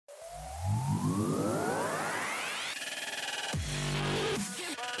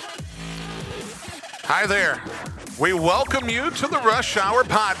Hi there. We welcome you to the Rush Hour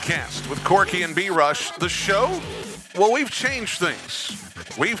podcast with Corky and B-Rush. The show, well, we've changed things.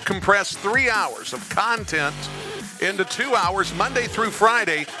 We've compressed 3 hours of content into 2 hours Monday through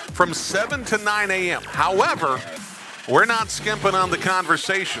Friday from 7 to 9 a.m. However, we're not skimping on the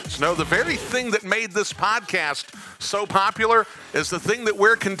conversations. No, the very thing that made this podcast so popular is the thing that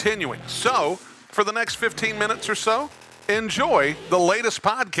we're continuing. So, for the next 15 minutes or so, enjoy the latest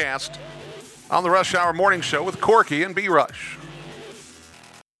podcast on the Rush Hour Morning Show with Corky and B-Rush.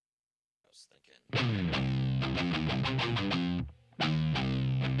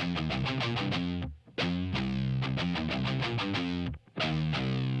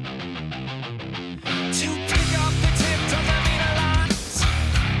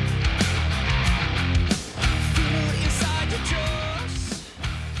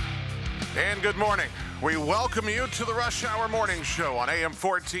 And good morning. We welcome you to the Rush Hour Morning Show on AM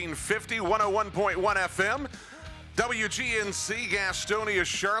 1450, 101.1 FM, WGNC, Gastonia,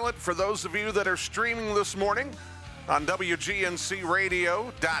 Charlotte. For those of you that are streaming this morning on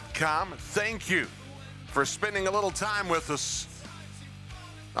WGNCradio.com, thank you for spending a little time with us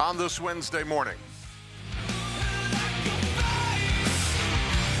on this Wednesday morning.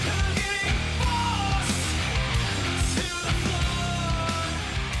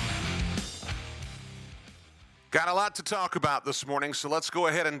 Got a lot to talk about this morning, so let's go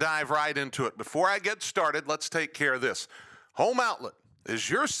ahead and dive right into it. Before I get started, let's take care of this. Home Outlet is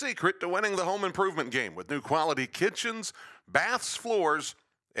your secret to winning the home improvement game with new quality kitchens, baths, floors,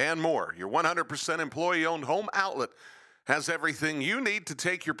 and more. Your 100% employee-owned Home Outlet has everything you need to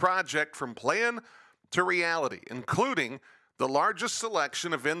take your project from plan to reality, including the largest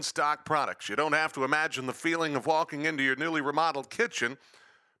selection of in-stock products. You don't have to imagine the feeling of walking into your newly remodeled kitchen,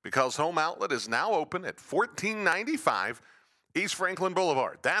 because Home Outlet is now open at 1495 East Franklin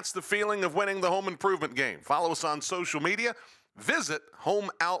Boulevard. That's the feeling of winning the home improvement game. Follow us on social media. Visit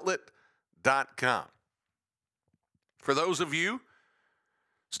homeoutlet.com. For those of you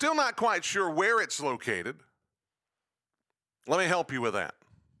still not quite sure where it's located, let me help you with that.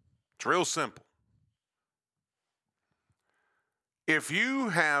 It's real simple. If you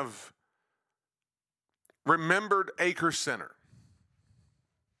have remembered Acre Center,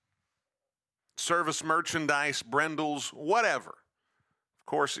 Service Merchandise, Brendel's, whatever. Of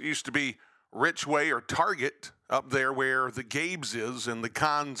course, it used to be Richway or Target up there where the Gabe's is and the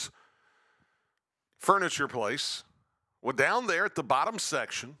Conn's furniture place. Well, down there at the bottom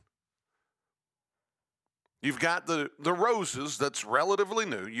section, you've got the Roses that's relatively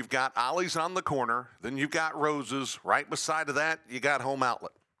new. You've got Ollie's on the corner. Then you've got Roses. Right beside of that, you got Home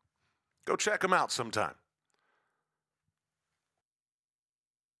Outlet. Go check them out sometime.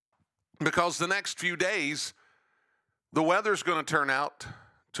 Because the next few days, the weather's going to turn out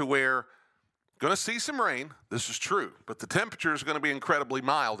to where going to see some rain. This is true, but the temperature is going to be incredibly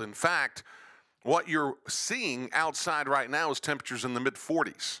mild. In fact, what you're seeing outside right now is temperatures in the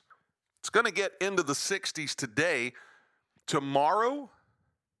mid-40s. It's going to get into the 60s today. Tomorrow,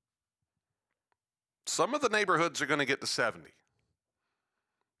 some of the neighborhoods are going to get to 70.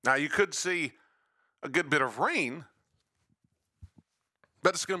 Now, you could see a good bit of rain,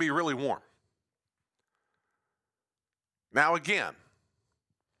 but it's going to be really warm. Now again,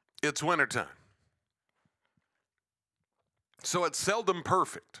 it's wintertime. So it's seldom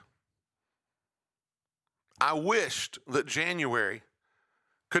perfect. I wished that January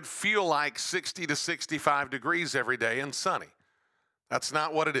could feel like 60 to 65 degrees every day and sunny. That's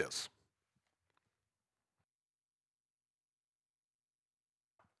not what it is.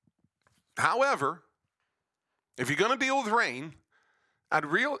 However, if you're going to deal with rain,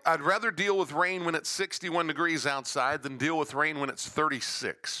 I'd rather deal with rain when it's 61 degrees outside than deal with rain when it's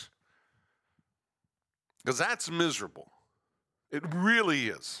 36. Because that's miserable. It really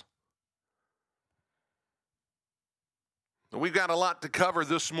is. We've got a lot to cover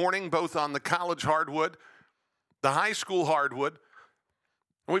this morning, both on the college hardwood, the high school hardwood.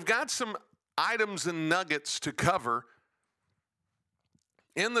 We've got some items and nuggets to cover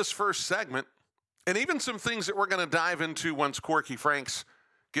in this first segment. And even some things that we're going to dive into once Corky Franks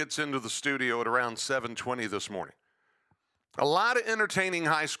gets into the studio at around 7:20 this morning. A lot of entertaining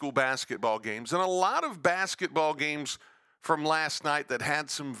high school basketball games and a lot of basketball games from last night that had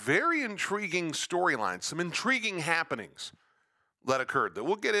some very intriguing storylines, some intriguing happenings that occurred that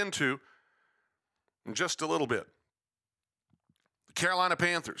we'll get into in just a little bit. The Carolina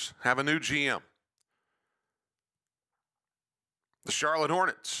Panthers have a new GM. The Charlotte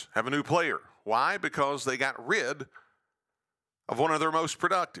Hornets have a new player. Why? Because they got rid of one of their most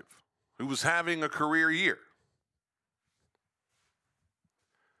productive, who was having a career year.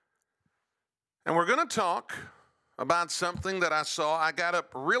 And we're going to talk about something that I saw. I got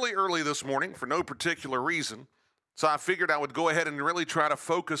up really early this morning for no particular reason. So I figured I would go ahead and really try to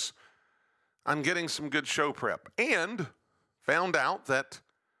focus on getting some good show prep. And found out that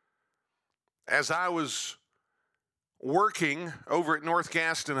as I was working over at North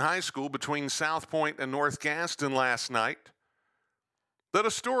Gaston High School between South Point and North Gaston last night, that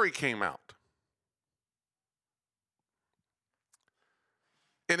a story came out.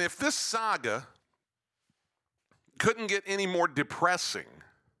 And if this saga couldn't get any more depressing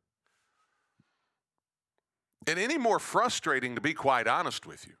and any more frustrating, to be quite honest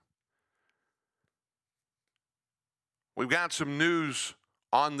with you, we've got some news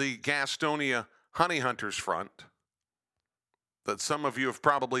on the Gastonia honey hunters front that some of you have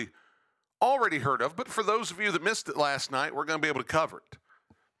probably already heard of, but for those of you that missed it last night, we're going to be able to cover it.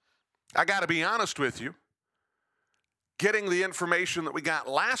 I got to be honest with you, getting the information that we got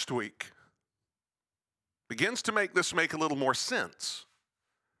last week begins to make this make a little more sense,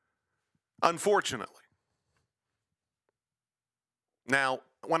 unfortunately. Now,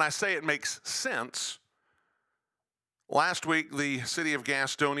 when I say it makes sense, last week the city of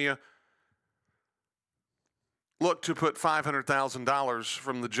Gastonia looked to put $500,000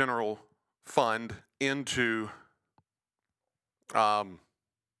 from the general fund into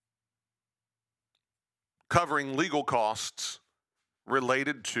covering legal costs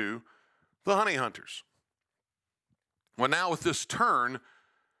related to the honey hunters. Well, now with this turn,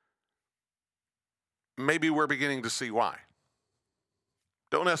 maybe we're beginning to see why.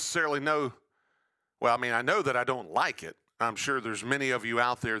 Don't necessarily know. Well, I mean, I know that I don't like it. I'm sure there's many of you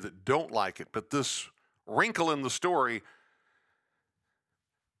out there that don't like it, but this wrinkle in the story,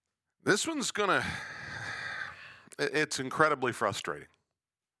 this one's it's incredibly frustrating.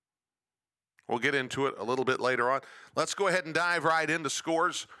 We'll get into it a little bit later on. Let's go ahead and dive right into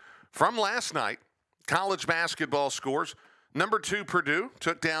scores from last night. College basketball scores. Number 2, Purdue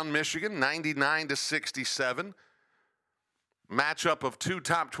took down Michigan 99-67. Matchup of two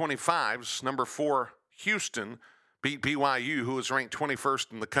top 25s. Number 4, Houston beat BYU, who was ranked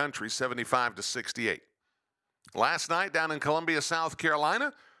 21st in the country, 75-68. Last night down in Columbia, South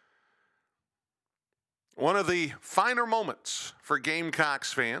Carolina, one of the finer moments for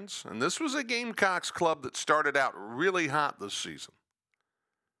Gamecocks fans, and this was a Gamecocks club that started out really hot this season.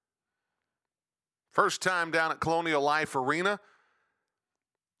 First time down at Colonial Life Arena,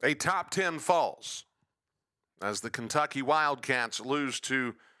 a top 10 falls as the Kentucky Wildcats lose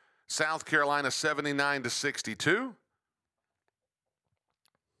to South Carolina 79-62.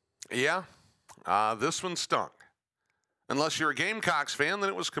 Yeah, this one stunk. Unless you're a Gamecocks fan, then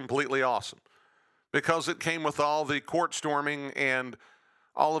it was completely awesome, because it came with all the court storming and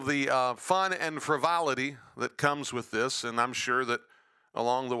all of the fun and frivolity that comes with this. And I'm sure that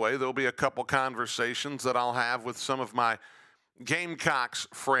along the way, there'll be a couple conversations that I'll have with some of my Gamecocks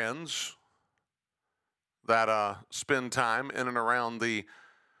friends that spend time in and around the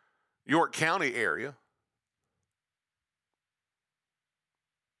York County area.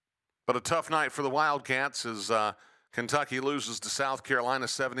 But a tough night for the Wildcats as Kentucky loses to South Carolina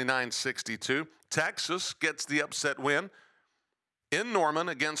 79-62. Texas gets the upset win in Norman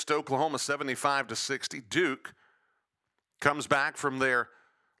against Oklahoma 75-60. Duke comes back from their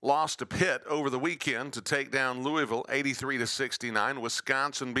loss to Pitt over the weekend to take down Louisville 83-69.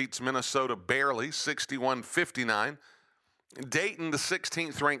 Wisconsin beats Minnesota barely 61-59. Dayton, the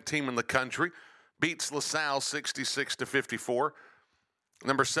 16th ranked team in the country, beats LaSalle 66-54.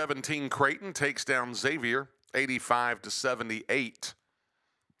 Number 17 Creighton takes down Xavier 85-78.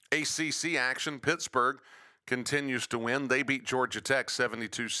 ACC action, Pittsburgh continues to win. They beat Georgia Tech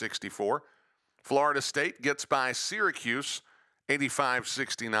 72-64. Florida State gets by Syracuse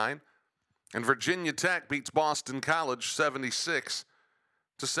 85-69. And Virginia Tech beats Boston College 76-71.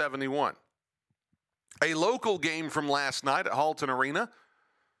 A local game from last night at Halton Arena,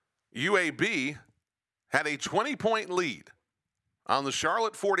 UAB had a 20-point lead on the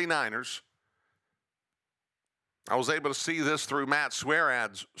Charlotte 49ers. I was able to see this through Matt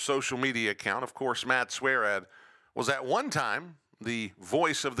Swearad's social media account. Of course, Matt Swearad was at one time the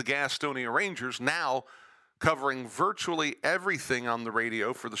voice of the Gastonia Rangers, now covering virtually everything on the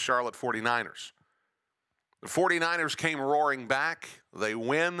radio for the Charlotte 49ers. The 49ers came roaring back. They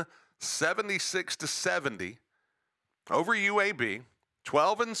win 76-70 over UAB.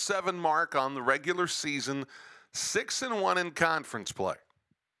 12-7 mark on the regular season, 6-1 in conference play.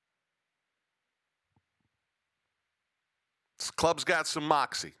 This club's got some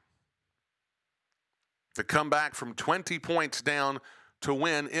moxie to come back from 20 points down to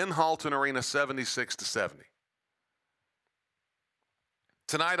win in Halton Arena 76-70.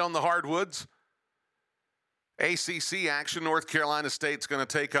 Tonight on the hardwoods, ACC action, North Carolina State's going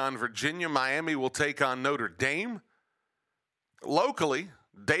to take on Virginia. Miami will take on Notre Dame. Locally,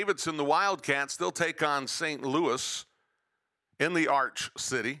 Davidson, the Wildcats, they'll take on St. Louis in the Arch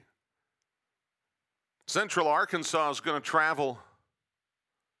City. Central Arkansas is going to travel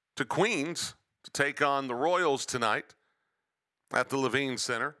to Queens to take on the Royals tonight at the Levine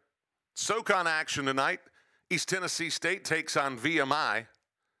Center. SoCon action tonight. East Tennessee State takes on VMI.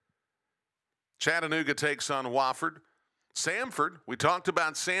 Chattanooga takes on Wofford. Samford, we talked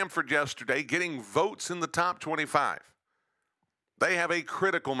about Samford yesterday, getting votes in the top 25. They have a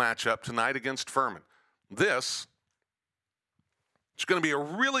critical matchup tonight against Furman. This is going to be a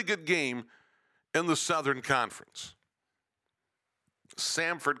really good game in the Southern Conference.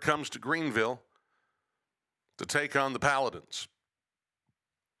 Samford comes to Greenville to take on the Paladins.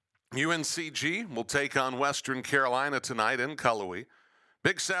 UNCG will take on Western Carolina tonight in Cullowhee.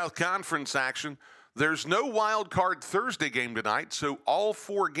 Big South Conference action. There's no wild card Thursday game tonight, so all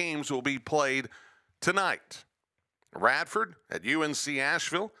 4 games will be played tonight. Radford at UNC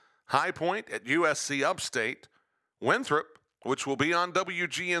Asheville, High Point at USC Upstate, Winthrop, which will be on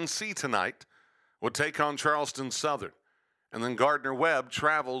WGNC tonight, will take on Charleston Southern. And then Gardner-Webb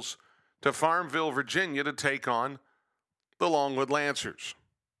travels to Farmville, Virginia to take on the Longwood Lancers.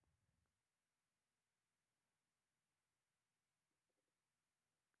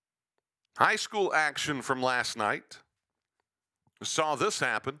 High school action from last night. We saw this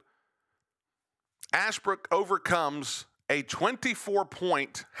happen. Ashbrook overcomes a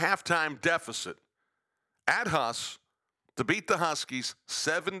 24-point halftime deficit at Huss to beat the Huskies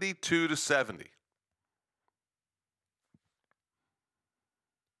 72-70.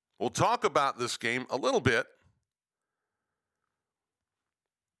 We'll talk about this game a little bit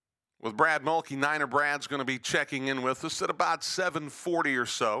with Brad Mulkey. Niner Brad's going to be checking in with us at about 7:40 or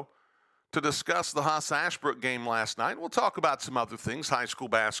so to discuss the Huss-Ashbrook game last night. We'll talk about some other things, high school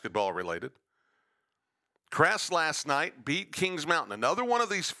basketball related. Crest last night beat Kings Mountain. Another one of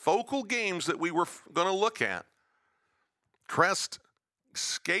these focal games that we were going to look at. Crest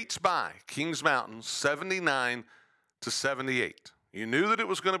skates by Kings Mountain 79-78. You knew that it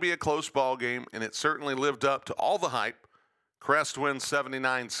was going to be a close ball game, and it certainly lived up to all the hype. Crest wins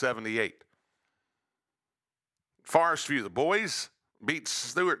 79-78. Forest View, the boys beat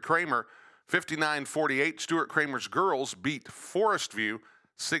Stuart Kramer 59-48. Stuart Kramer's girls beat Forest View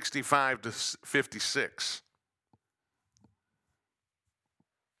 65-56.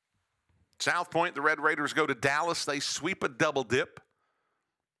 South Point, the Red Raiders go to Dallas. They sweep a double dip.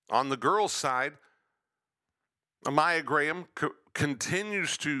 On the girls' side, Amaya Graham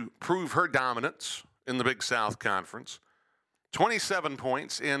continues to prove her dominance in the Big South Conference. 27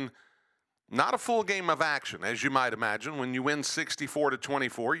 points in not a full game of action, as you might imagine. When you win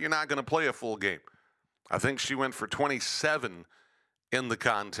 64-24, you're not going to play a full game. I think she went for 27 in the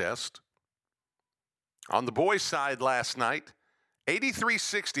contest. On the boys' side last night,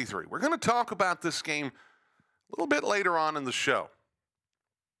 83-63. We're going to talk about this game a little bit later on in the show.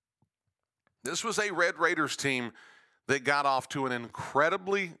 This was a Red Raiders team that got off to an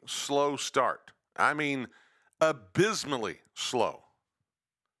incredibly slow start. I mean, abysmally slow.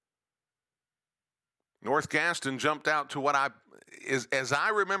 North Gaston jumped out to as I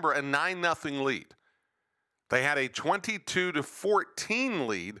remember, a 9-0 lead. They had a 22-14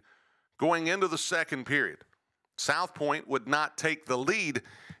 lead going into the second period. South Point would not take the lead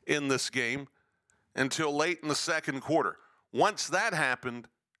in this game until late in the second quarter. Once that happened,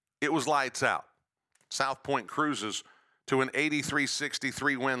 it was lights out. South Point cruises to an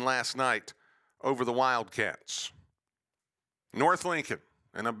 83-63 win last night over the Wildcats. North Lincoln,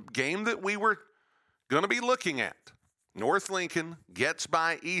 in a game that we were going to be looking at, North Lincoln gets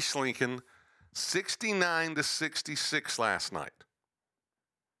by East Lincoln 69-66 last night.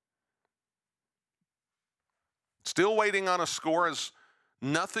 Still waiting on a score, as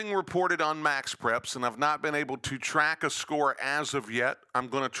nothing reported on Max Preps, and I've not been able to track a score as of yet. I'm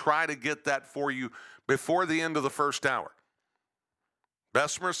going to try to get that for you before the end of the first hour.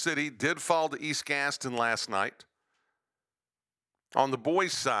 Bessemer City did fall to East Gaston last night on the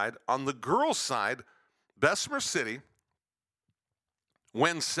boys' side. On the girls' side, Bessemer City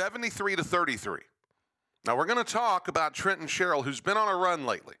wins 73-33. Now, we're going to talk about Trenton Sherrill, who's been on a run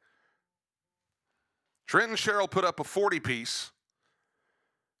lately. Trenton Sherrill put up a 40-piece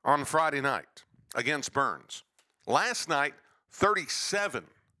on Friday night against Burns. Last night, 37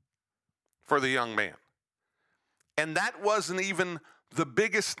 for the young man. And that wasn't even the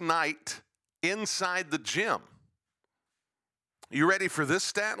biggest night inside the gym. You ready for this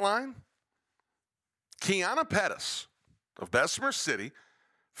stat line? Kiana Pettis of Bessemer City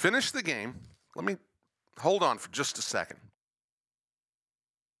finished the game. Let me Hold on for just a second.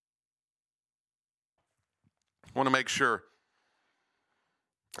 I want to make sure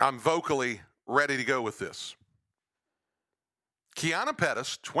I'm vocally ready to go with this. Kiana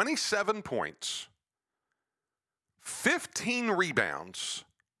Pettis, 27 points, 15 rebounds,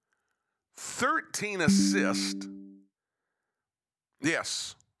 13 assists.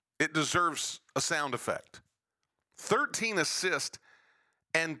 Yes, it deserves a sound effect. 13 assists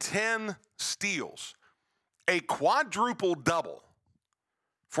and 10 steals. A quadruple double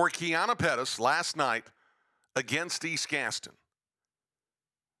for Kiana Pettis last night against East Gaston.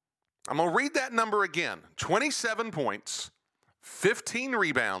 I'm going to read that number again. 27 points, 15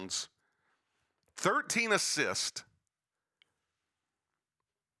 rebounds, 13 assists,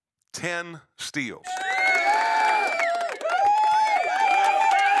 10 steals.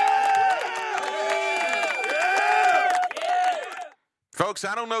 Folks,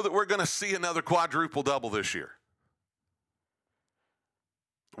 I don't know that we're going to see another quadruple double this year.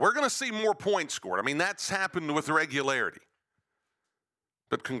 We're going to see more points scored. I mean, that's happened with regularity.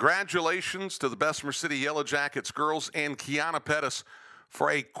 But congratulations to the Bessemer City Yellow Jackets girls and Kiana Pettis for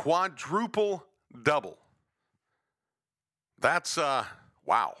a quadruple double. That's,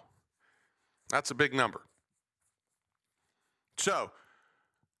 wow. That's a big number. So,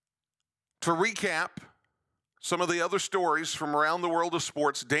 to recap some of the other stories from around the world of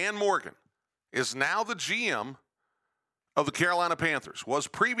sports, Dan Morgan is now the GM of the Carolina Panthers. Was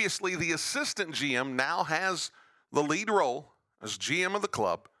previously the assistant GM, now has the lead role as GM of the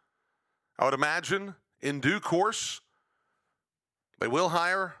club. I would imagine in due course they will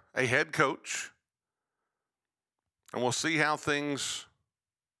hire a head coach, and we'll see how things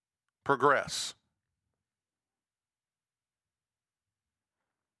progress.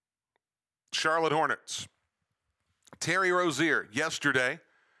 Charlotte Hornets. Terry Rozier yesterday,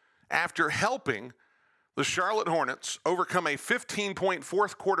 after helping the Charlotte Hornets overcome a 15-point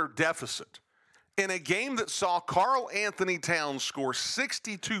fourth quarter deficit in a game that saw Karl Anthony Towns score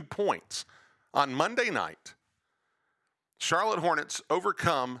 62 points on Monday night. Charlotte Hornets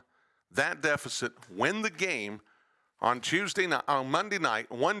overcome that deficit, win the game on Monday night,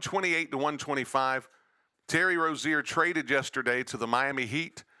 128-125. Terry Rozier traded yesterday to the Miami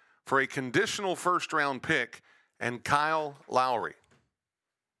Heat for a conditional first-round pick and Kyle Lowry.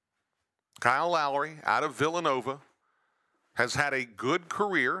 Kyle Lowry out of Villanova has had a good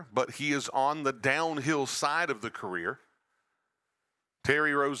career, but he is on the downhill side of the career.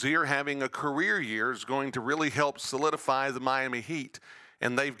 Terry Rozier having a career year is going to really help solidify the Miami Heat,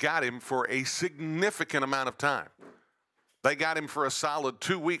 and they've got him for a significant amount of time. They got him for a solid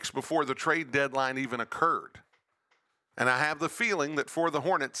 2 weeks before the trade deadline even occurred. And I have the feeling that for the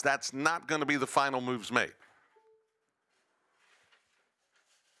Hornets, that's not going to be the final moves made.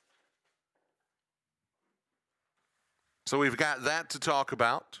 So we've got that to talk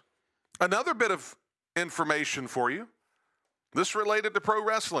about. Another bit of information for you. This related to pro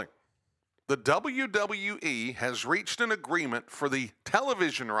wrestling. The WWE has reached an agreement for the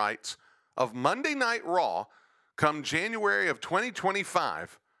television rights of Monday Night Raw come January of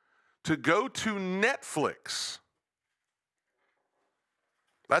 2025 to go to Netflix.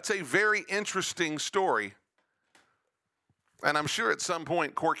 That's a very interesting story. And I'm sure at some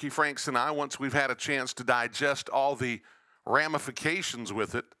point, Corky Franks and I, once we've had a chance to digest all the ramifications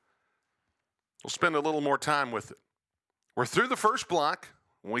with it, we'll spend a little more time with it. We're through the first block.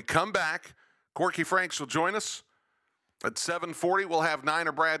 When we come back, Corky Franks will join us. At 7:40, we'll have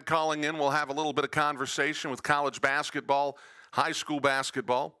Niner Brad calling in. We'll have a little bit of conversation with college basketball, high school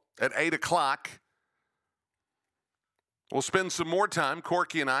basketball. At 8 o'clock, we'll spend some more time,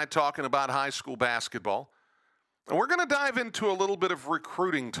 Corky and I, talking about high school basketball. And we're going to dive into a little bit of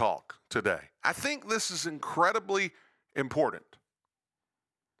recruiting talk today. I think this is incredibly important.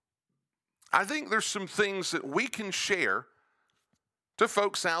 I think there's some things that we can share to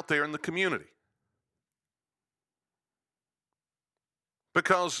folks out there in the community.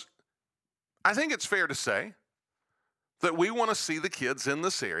 Because I think it's fair to say that we want to see the kids in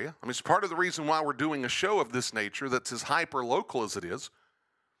this area. I mean, it's part of the reason why we're doing a show of this nature that's as hyper-local as it is.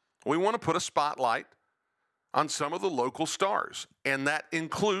 We want to put a spotlight on some of the local stars, and that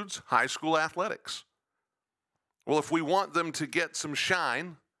includes high school athletics. Well, if we want them to get some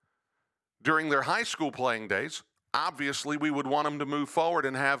shine during their high school playing days, obviously we would want them to move forward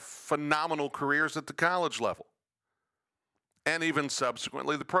and have phenomenal careers at the college level, and even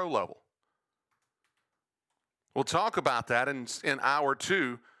subsequently the pro level. We'll talk about that in hour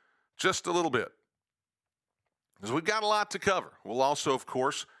two just a little bit, because we've got a lot to cover. We'll also, of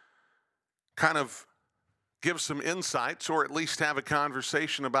course, kind of give some insights or at least have a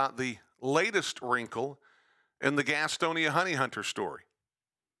conversation about the latest wrinkle in the Gastonia Honey Hunter story.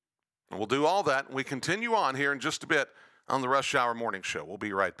 And we'll do all that, and we continue on here in just a bit on the Rush Hour Morning Show. We'll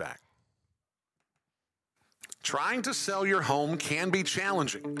be right back. Trying to sell your home can be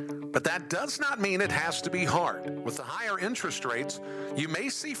challenging, but that does not mean it has to be hard. With the higher interest rates, you may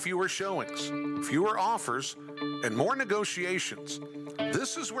see fewer showings, fewer offers, and more negotiations.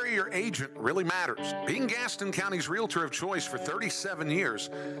 This is where your agent really matters. Being Gaston County's realtor of choice for 37 years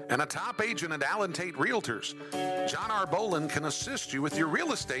and a top agent at Allen Tate Realtors, John R. Bolin can assist you with your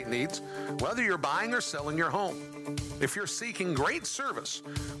real estate needs, whether you're buying or selling your home. If you're seeking great service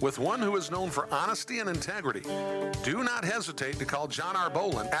with one who is known for honesty and integrity, do not hesitate to call John R.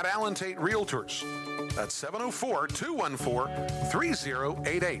 Bolin at Allen Tate Realtors. That's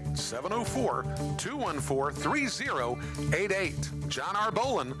 704-214-3088. 704-214-3088. John R.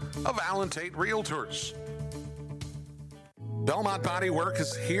 Bolin of Allen Tate Realtors. Belmont Bodywork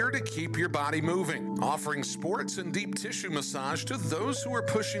is here to keep your body moving, offering sports and deep tissue massage to those who are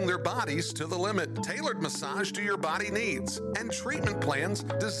pushing their bodies to the limit, tailored massage to your body needs, and treatment plans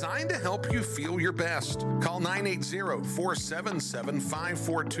designed to help you feel your best. Call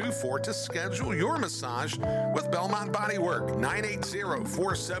 980-477-5424 to schedule your massage with Belmont Bodywork.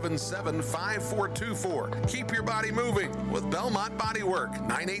 980-477-5424. Keep your body moving with Belmont Bodywork.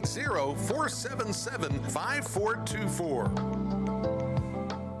 980-477-5424.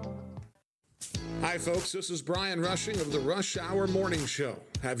 Hi, folks. This is Brian Rushing of the Rush Hour Morning Show.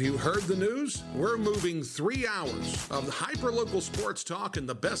 Have you heard the news? We're moving 3 hours of hyper-local sports talk and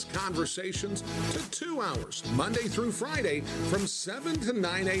the best conversations to 2 hours, Monday through Friday from 7 to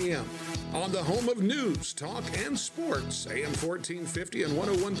 9 a.m. on the home of news, talk, and sports, AM 1450 and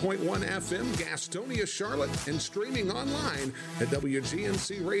 101.1 FM, Gastonia, Charlotte, and streaming online at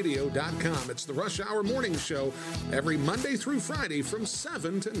WGNCradio.com. It's the Rush Hour Morning Show every Monday through Friday from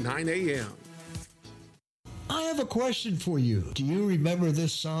 7 to 9 a.m. I have a question for you. Do you remember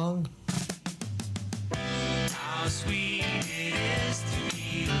this song? How sweet it is to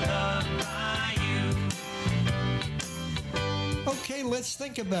be loved by you. Okay, let's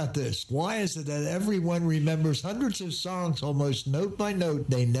think about this. Why is it that everyone remembers hundreds of songs almost note by note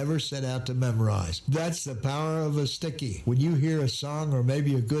they never set out to memorize? That's the power of a sticky. When you hear a song or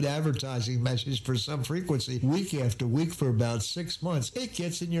maybe a good advertising message for some frequency, week after week for about 6 months, it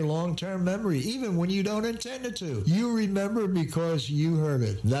gets in your long-term memory, even when you don't intend it to. You remember because you heard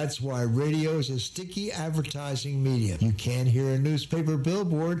it. That's why radio is a sticky advertising medium. You can't hear a newspaper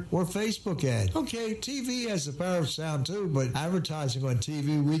billboard or Facebook ad. Okay, TV has the power of sound too, but advertising on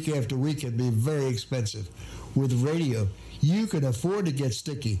TV week after week can be very expensive. With radio, you can afford to get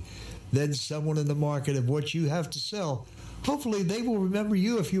sticky. Then someone in the market of what you have to sell, hopefully they will remember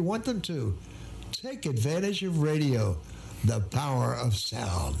you if you want them to. Take advantage of radio, the power of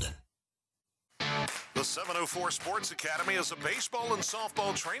sound. The 704 Sports Academy is a baseball and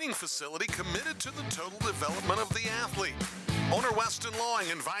softball training facility committed to the total development of the athlete. Owner Weston Lawing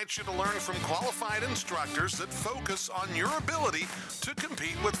invites you to learn from qualified instructors that focus on your ability to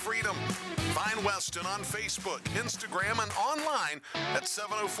compete with freedom. Find Weston on Facebook, Instagram, and online at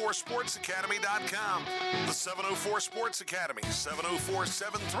 704sportsacademy.com. The 704 Sports Academy,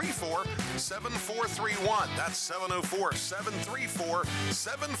 704-734-7431. That's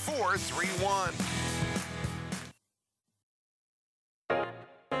 704-734-7431.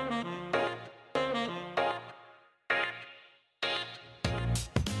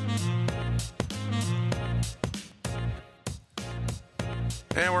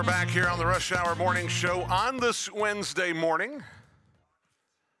 And we're back here on the Rush Hour Morning Show on this Wednesday morning.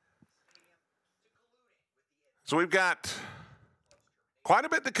 So we've got quite a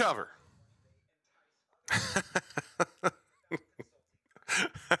bit to cover.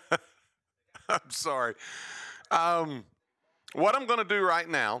 I'm sorry. What I'm going to do right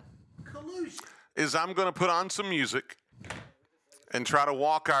now is I'm going to put on some music and try to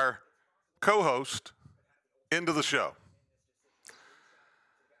walk our co-host into the show.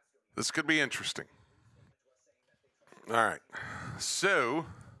 This could be interesting. All right. So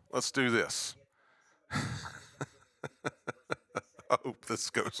let's do this. I hope this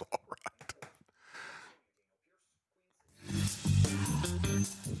goes all right.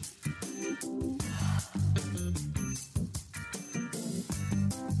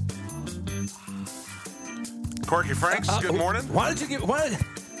 Corky Franks, good morning. Why did you get... Why?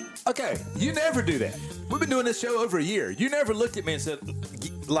 Okay, you never do that. We've been doing this show over a year. You never looked at me and said,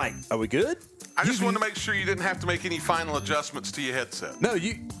 like, are we good? I just wanted to make sure you didn't have to make any final adjustments to your headset. No,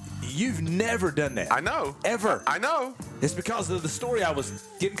 you You've never done that. I know. Ever. I know. It's because of the story I was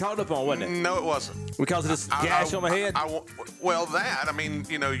getting caught up on, wasn't it? No, it wasn't. Because of this gash on my head? Well, that, I mean,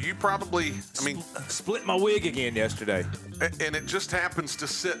 you probably, Split my wig again yesterday. and it just happens to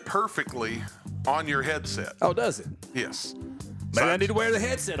sit perfectly on your headset. Oh, does it? Yes. Maybe I need to wear the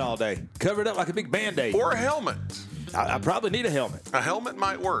headset all day. Cover it up like a big Band-Aid. Or a helmet. I probably need a helmet. A helmet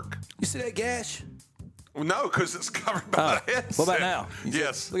might work. You see that gash? No, because it's covered by a headset. What about now?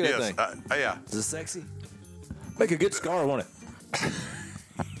 Yes. Look at yes. that thing. Yeah. Is it sexy? Make a good scar, won't it?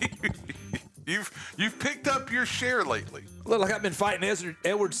 You've picked up your share lately. Look like I've been fighting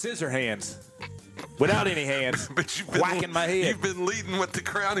Edward Scissorhands without any hands, But you've whacking my head. You've been leading with the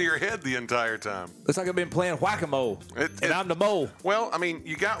crown of your head the entire time. Looks like I've been playing whack-a-mole, and I'm the mole. Well, I mean,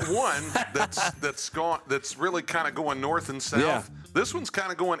 you got one that's really kind of going north and south. Yeah. This one's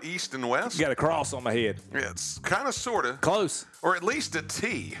kind of going east and west. Got a cross on my head. Yeah, it's kind of, sort of. Close. Or at least a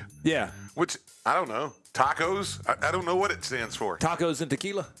T. Yeah. Which, I don't know. Tacos? I don't know what it stands for. Tacos and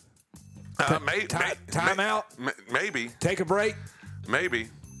tequila. Time out. Maybe. Take a break. Maybe.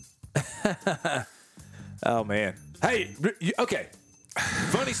 Oh, man. Hey, okay.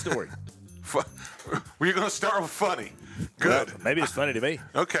 Funny story. We're going to start with funny. Good. Well, maybe it's funny to me.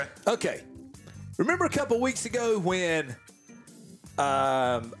 Okay. Okay. Remember a couple weeks ago when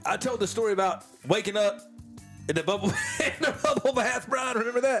I told the story about waking up in the bubble bath, Brian?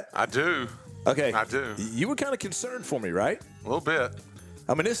 Remember that? I do. Okay. I do. You were kind of concerned for me, right? A little bit.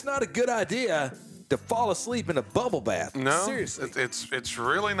 I mean, it's not a good idea to fall asleep in a bubble bath. No. Seriously. It's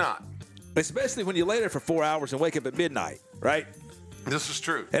really not. Especially when you lay there for 4 hours and wake up at midnight, right? This is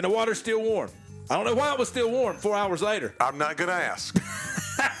true. And the water's still warm. I don't know why it was still warm 4 hours later. I'm not going to ask.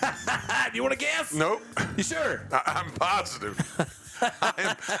 You want to guess? Nope. You sure? I'm positive.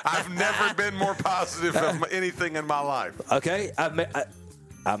 I've never been more positive of anything in my life. Okay.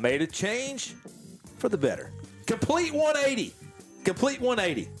 I made a change for the better. Complete 180. Complete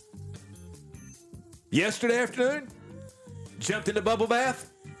 180. Yesterday afternoon, jumped in the bubble bath.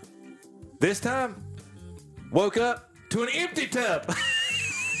 This time, woke up to an empty tub.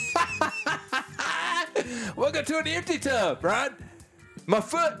 Woke up to an empty tub, right? My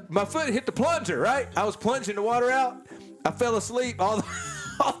foot hit the plunger, right? I was plunging the water out. I fell asleep. All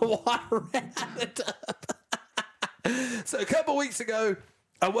the water ran out of the tub. So a couple weeks ago,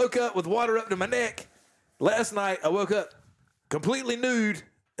 I woke up with water up to my neck. Last night, I woke up completely nude.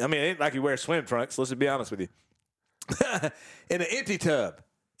 I mean, it ain't like you wear swim trunks. Let's just be honest with you. In an empty tub.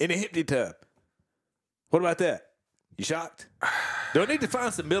 What about that? You shocked? Do I need to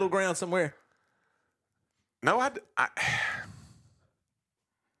find some middle ground somewhere? No, I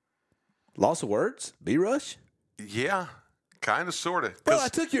Loss of words? B-rush? yeah, kind of, sort of. Well, I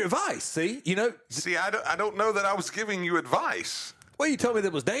took your advice, see? See, I don't know that I was giving you advice. Well, you told me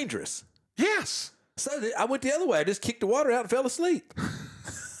that was dangerous. Yes. So I went the other way. I just kicked the water out and fell asleep.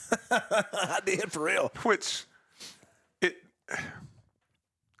 I did, for real. Which,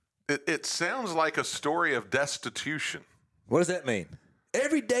 it sounds like a story of destitution. What does that mean?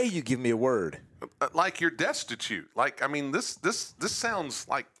 Every day you give me a word. Like you're destitute. Like, I mean, this sounds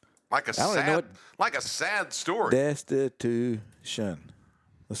like a don't even know sad story. Destitution.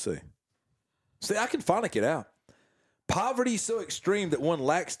 Let's see. See, I can phonic it out. Poverty so extreme that one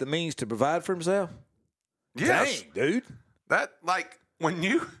lacks the means to provide for himself. Yes. Dang, dude. That, like, when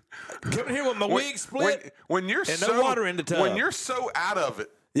you Coming here with my wig split. when you're and so no water in the tub. when you're so out of it,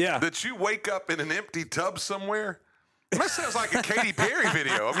 Yeah. that you wake up in an empty tub somewhere. That sounds like a Katy Perry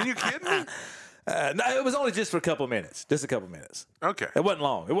video. I mean, you kidding me? No, it was only just for a couple of minutes. Just a couple of minutes. Okay. It wasn't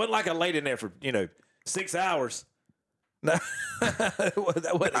long. It wasn't like I laid in there for 6 hours. No, that wasn't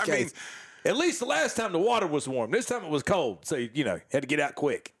the case. At least the last time the water was warm. This time it was cold, so had to get out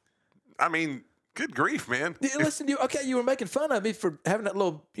quick. I mean, good grief, man. Yeah, listen, you were making fun of me for having that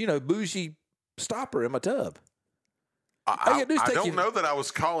little bougie stopper in my tub. I don't know that I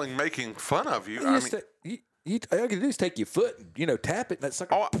was making fun of you. All you can do is take your foot and tap it, and that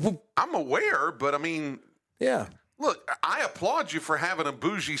sucker. I'm aware, but I mean, Yeah. look, I applaud you for having a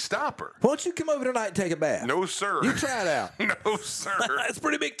bougie stopper. Why don't you come over tonight and take a bath? No, sir. You try it out. No, sir. It's a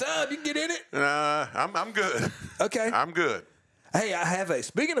pretty big tub. You can get in it. I'm good. Okay. I'm good. Hey, I have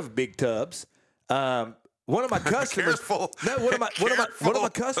speaking of big tubs, one of my customers. Careful. No, one of my Careful.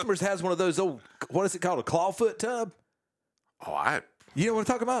 customers has one of those old. What is it called? A clawfoot tub. Oh, You know what I'm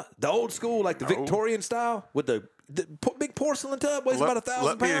talking about? The old school, like the Victorian style, with the big porcelain tub, weighs about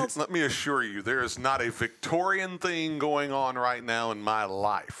 1,000 pounds. Let me assure you, there is not a Victorian thing going on right now in my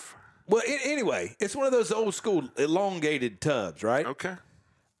life. Well, anyway, it's one of those old school elongated tubs, right? Okay.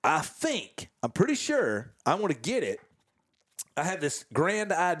 I'm pretty sure I'm going to get it I have this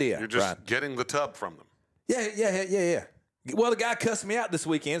grand idea. You're just Brian. getting the tub from them. Yeah. Well, the guy cussed me out this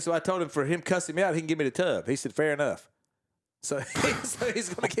weekend, so I told him for him cussing me out, he can give me the tub. He said, fair enough. So he's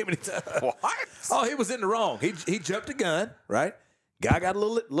going to give me the tub. What? Oh, he was in the wrong. He jumped a gun, right? Guy got a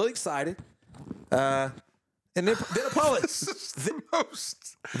little excited. And then apologized.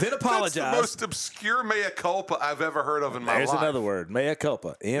 Then apologized. That's the most obscure mea culpa I've ever heard of in my life. There's another word. Mea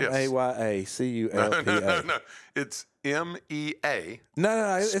culpa. M-A-Y-A-C-U-L-P-A. No. It's M-E-A.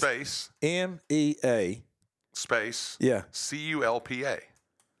 No. Space. M-E-A. Space. Yeah. C-U-L-P-A.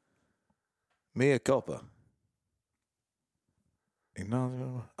 Mea culpa.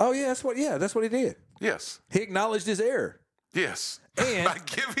 Oh, yeah, that's what he did. Yes. He acknowledged his error. Yes. And by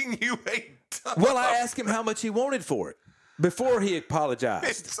giving you a tub. well, I asked him how much he wanted for it before he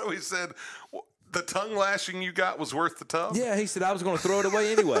apologized. So he said, the tongue lashing you got was worth the tub? Yeah, he said I was going to throw it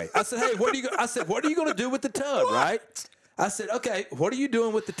away anyway. I said, hey, what are you going to do with the tub, right? I said, okay, what are you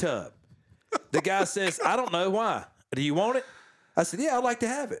doing with the tub? The guy says, I don't know why. Do you want it? I said, yeah, I'd like to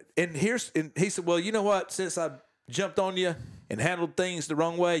have it. And he said, well, you know what? Since I jumped on you and handled things the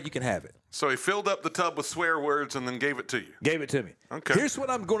wrong way, you can have it. So he filled up the tub with swear words and then gave it to you. Gave it to me. Okay. Here's what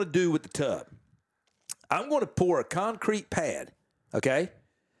I'm going to do with the tub. I'm going to pour a concrete pad, okay?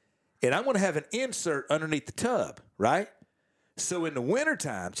 And I'm going to have an insert underneath the tub, right? So in the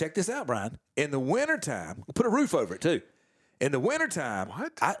wintertime, check this out, Brian. In the wintertime, put a roof over it too. In the wintertime.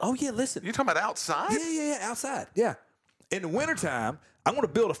 What? Oh, yeah, listen. You talking about outside? Yeah, outside, yeah. In the wintertime, I'm going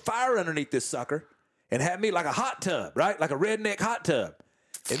to build a fire underneath this sucker and have me like a hot tub, right? Like a redneck hot tub.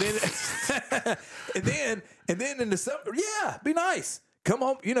 And then, and then in the summer, yeah, be nice. Come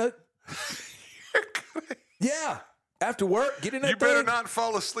home, yeah. After work, get in that You better thing. not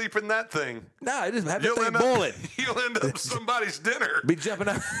fall asleep in that thing. No, just have that thing boiling. You'll end up somebody's dinner. Be jumping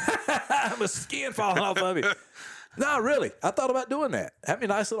out. My skin falling off of me. No, really. I thought about doing that. Have me a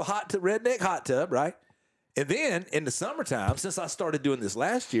nice little redneck hot tub, right? And then in the summertime, since I started doing this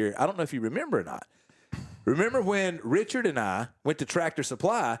last year, I don't know if you remember or not. Remember when Richard and I went to Tractor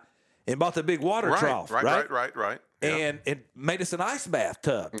Supply and bought the big water trough, right? Right. Yeah. And it made us an ice bath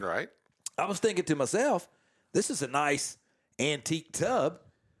tub. Right. I was thinking to myself, this is a nice antique tub,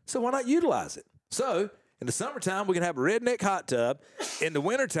 so why not utilize it? So in the summertime, we can have a redneck hot tub. In the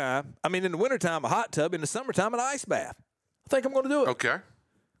wintertime, a hot tub. In the summertime, an ice bath. I think I'm going to do it.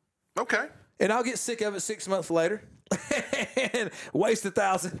 Okay. And I'll get sick of it 6 months later and waste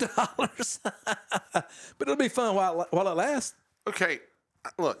 $1,000. But it'll be fun while it lasts. Okay.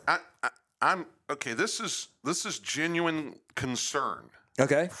 Look, I'm okay. This is genuine concern.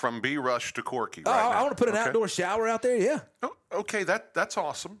 Okay. From B Rush to Corky. Oh, Right now. I want to put an outdoor shower out there. Yeah. Oh, okay, that's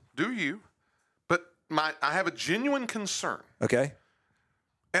awesome. Do you? But I have a genuine concern. Okay.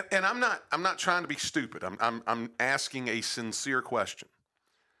 And I'm not trying to be stupid. I'm asking a sincere question.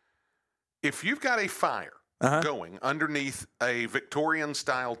 If you've got a fire going underneath a Victorian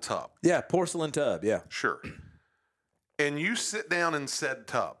style tub. Yeah, porcelain tub, yeah. Sure. And you sit down in said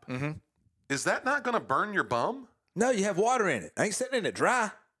tub. Is that not going to burn your bum? No, you have water in it. I ain't sitting in it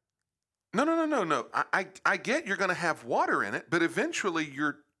dry. No. I get you're going to have water in it, but eventually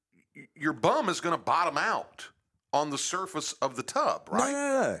your bum is going to bottom out on the surface of the tub,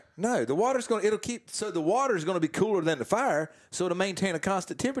 right? No. The water's going to, the water is going to be cooler than the fire, so it'll maintain a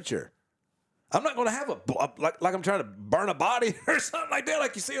constant temperature. I'm not going to have like I'm trying to burn a body or something like that,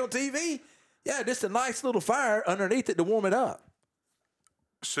 like you see on TV. Yeah, just a nice little fire underneath it to warm it up.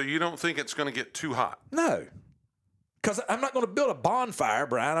 So you don't think it's going to get too hot? No. Because I'm not going to build a bonfire,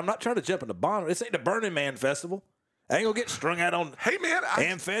 Brian. I'm not trying to jump in the bonfire. This ain't the Burning Man festival. I ain't going to get strung out on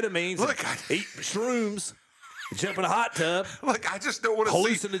amphetamines, eat shrooms, jump in a hot tub. Look, I just don't want to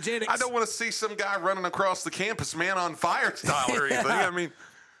hallucinogenics. I don't want to see some guy running across the campus, man on fire style or anything. I mean,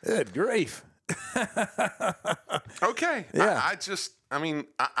 good grief. Okay. Yeah. I mean,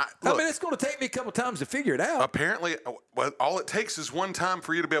 it's going to take me a couple times to figure it out. Apparently, all it takes is one time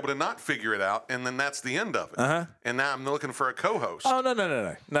for you to be able to not figure it out, and then that's the end of it. And now I'm looking for a co-host. Oh, no.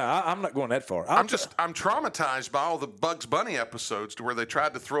 No, I'm not going that far. I'm traumatized by all the Bugs Bunny episodes to where they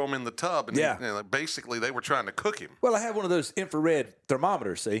tried to throw him in the tub, and basically they were trying to cook him. Well, I have one of those infrared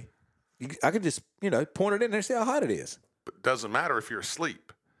thermometers, see? I can just, point it in there and see how hot it is. But it doesn't matter if you're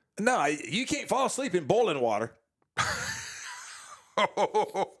asleep. No, you can't fall asleep in boiling water.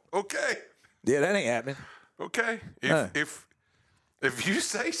 Oh, okay. Yeah, that ain't happening. Okay. If you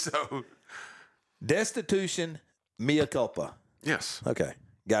say so. Destitution mea culpa. Yes. Okay,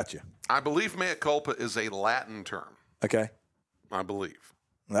 gotcha. I believe mea culpa is a Latin term. Okay. I believe.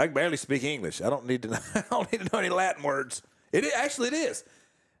 I can barely speak English. I don't need to know, I don't need to know any Latin words. It is.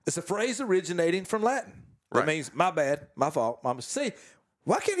 It's a phrase originating from Latin. That Right. means my bad, my fault. Mama, see,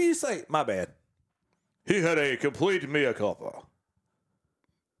 why can't you say my bad? He had a complete mea culpa.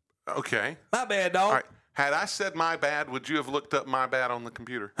 Okay. My bad, dog. All right. Had I said my bad, would you have looked up my bad on the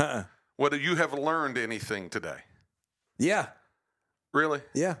computer? Would you have learned anything today? Yeah, Really?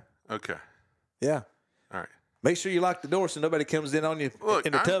 yeah, Okay. yeah. All right. Make sure you lock the door so nobody comes in on you Look,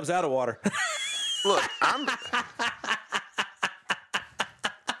 and the tub's out of water. Look,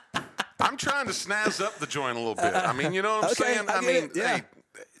 I'm trying to snazz up the joint a little bit. I mean, you know what I'm Okay, saying? I get it, yeah.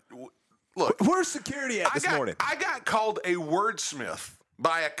 hey, look, Where's security at this morning? I got called a wordsmith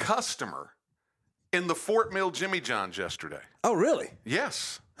by a customer in the Fort Mill Jimmy John's yesterday. Oh, really?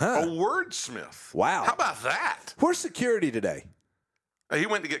 Yes. Huh. A wordsmith. Wow. How about that? Where's security today? He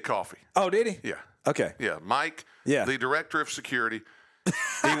went to get coffee. Oh, did he? Yeah. Okay. Yeah. Mike, Yeah. the director of security,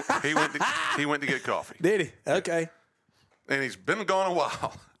 he went to get coffee. Did he? Okay. And he's been gone a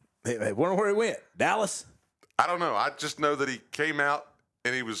while. Hey, wonder where he went. Dallas? I don't know. I just know that he came out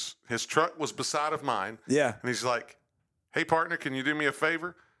and his truck was beside of mine. Yeah. And he's like, "Hey partner, can you do me a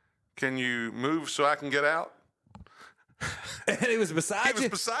favor? Can you move so I can get out?" And he was beside He was you?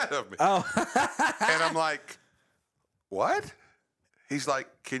 beside of me. Oh. And I'm like, "What?" He's like,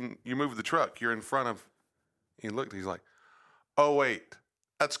 "Can you move the truck? You're in front of." He looked. He's like, "Oh wait,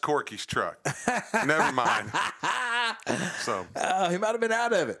 that's Corky's truck. Never mind." So He might have been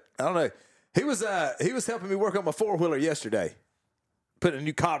out of it. I don't know. He was helping me work on my four-wheeler yesterday. Putting a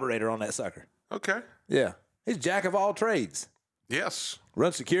new carburetor on that sucker. okay, Yeah. He's jack of all trades. yes,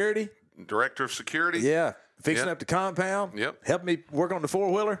 Run security. director of security. Yeah. Fixing Yep. up the compound. Yep. Helping me work on the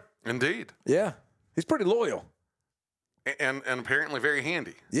four-wheeler. Indeed, Yeah. He's pretty loyal. and apparently very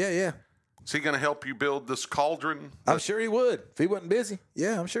handy. Yeah, yeah. Is he going to help you build this cauldron? I'm sure he would. If he wasn't busy.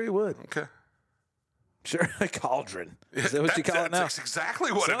 Yeah, I'm sure he would. Okay. Sure. A cauldron. Is that what you call it now? That's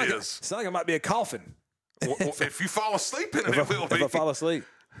exactly what Sound it like is. Sounds like it might be a coffin. Well, if you fall asleep in it, it will If be. I fall asleep.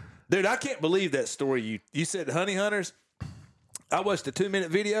 Dude, I can't believe that story. You said honey hunters. I watched a 2-minute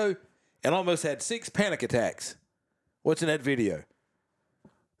video and almost had 6 panic attacks watching that video.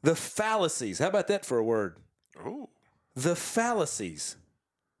 The fallacies. How about that for a word? Ooh. The fallacies.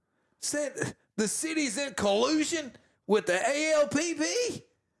 Said the city's in collusion with the ALPP?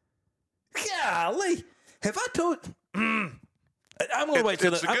 Golly. Have I told... I'm going to wait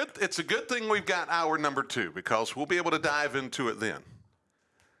till It's a good thing we've got hour number 2 because we'll be able to dive into it then.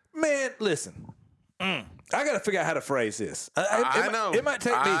 Man, listen. I got to figure out how to phrase this. I know. It might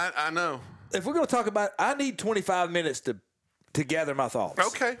take me... I know. If we're going to talk about... I need 25 minutes to gather my thoughts.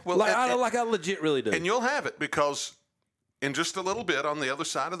 Okay, well, Like and- I legit really do. And you'll have it because in just a little bit on the other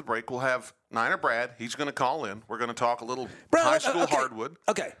side of the break, we'll have Niner Brad. He's going to call in. We're going to talk a little high school okay. hardwood.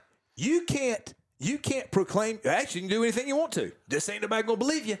 Okay. You can't proclaim... Actually, you can do anything you want to. Just ain't nobody going to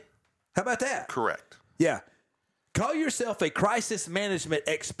believe you. How about that? Correct. Yeah. Call yourself a crisis management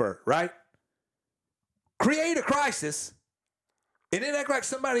expert, right? Create a crisis and then act like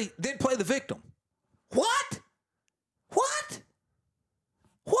somebody, then play the victim. What? What?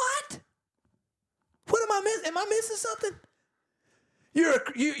 What? What am I missing? Am I missing something?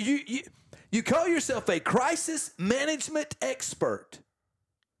 You call yourself a crisis management expert.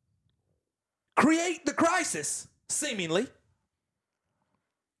 Create the crisis, seemingly.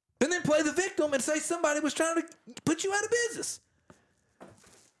 And then play the victim and say somebody was trying to put you out of business.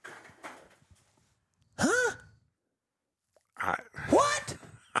 Huh? What?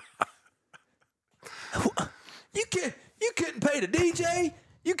 You couldn't pay the DJ.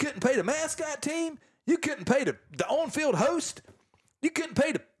 You couldn't pay the mascot team. You couldn't pay the on-field host. You couldn't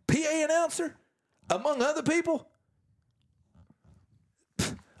pay the PA announcer, among other people.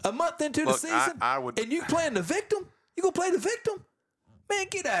 A month into the Look, season, I would- and you playing the victim? You gonna play the victim? Man,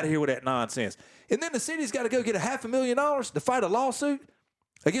 get out of here with that nonsense. And then the city's got to go get $500,000 to fight a lawsuit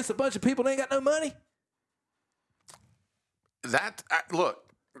against a bunch of people that ain't got no money. Look,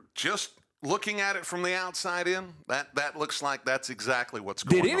 just looking at it from the outside in, that looks like that's exactly what's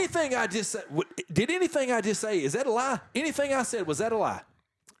going on. Did anything I just say, is that a lie? Anything I said, was that a lie?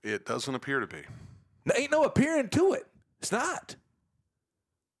 It doesn't appear to be. There ain't no appearing to it. It's not.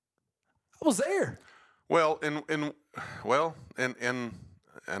 I was there. Well, and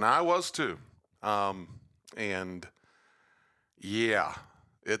I was too. And yeah,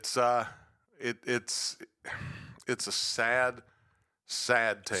 it's a sad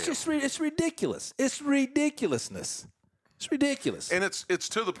tale. It's ridiculous. It's ridiculousness. It's ridiculous. And it's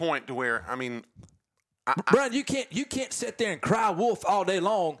to the point to where, I mean, Brian, you can't sit there and cry wolf all day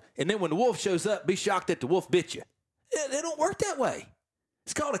long, and then when the wolf shows up, be shocked that the wolf bit you. It don't work that way.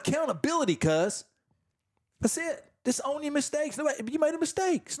 It's called accountability, cuz. That's it. Just own your mistakes. You made a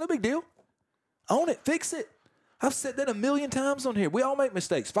mistake. It's no big deal. Own it. Fix it. I've said that 1,000,000 times on here. We all make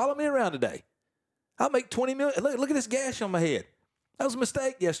mistakes. Follow me around today. I'll make 20 million. Look at this gash on my head. That was a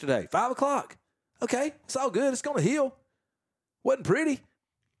mistake yesterday. 5 o'clock. Okay, it's all good. It's going to heal. Wasn't pretty.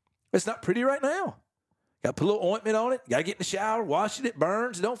 It's not pretty right now. Got to put a little ointment on it. Got to get in the shower, wash it. It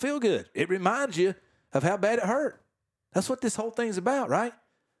burns. It don't feel good. It reminds you of how bad it hurt. That's what this whole thing's about, right?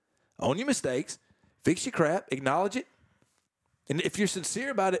 Own your mistakes. Fix your crap. Acknowledge it. And if you're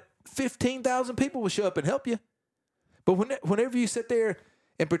sincere about it, 15,000 people will show up and help you. But whenever you sit there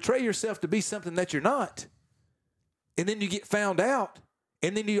and portray yourself to be something that you're not, and then you get found out,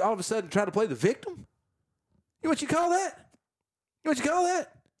 and then you all of a sudden try to play the victim, you know what you call that? You know what you call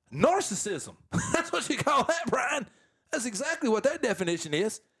that? Narcissism. That's what you call that, Brian. That's exactly what that definition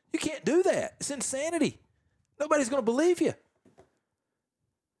is. You can't do that. It's insanity. Nobody's going to believe you.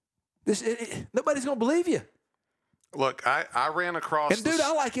 Nobody's going to believe you. Look, I ran across... And, dude,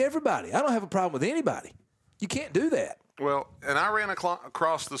 I like everybody. I don't have a problem with anybody. You can't do that. Well, and I ran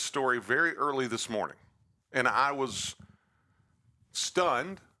across this story very early this morning, and I was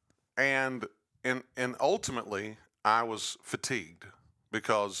stunned, and ultimately I was fatigued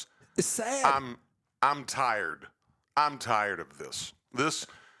because it's sad. I'm tired. I'm tired of this.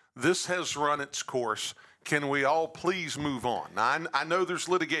 This has run its course. Can we all please move on? Now, I know there's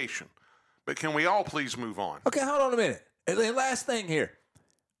litigation, but can we all please move on? Okay, hold on a minute. And last thing here.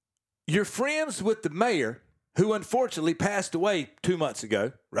 You're friends with the mayor, who unfortunately passed away 2 months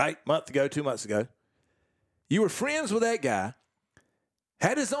ago, right? 2 months ago. You were friends with that guy,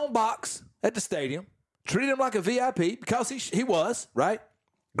 had his own box at the stadium, treated him like a VIP because he was, right?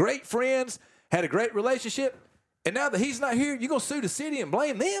 Great friends, had a great relationship, and now that he's not here, you're going to sue the city and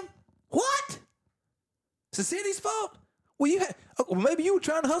blame them? What? It's the city's fault? Well, maybe you were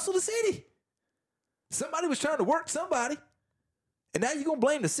trying to hustle the city. Somebody was trying to work somebody, and now you're going to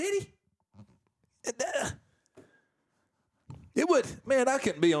blame the city? It would, man, I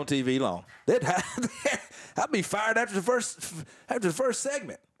couldn't be on TV long. I'd be fired after the first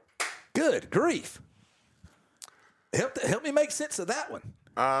segment. Good grief. Help me make sense of that one.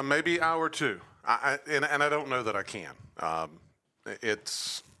 Maybe hour two. And I don't know that I can.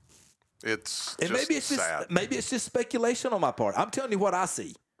 It's and maybe it's sad. Maybe it's just speculation on my part. I'm telling you what I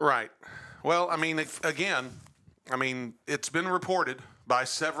see. Right. Well, I mean, it's been reported by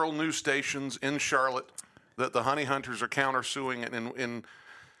several news stations in Charlotte that the honey hunters are countersuing it. And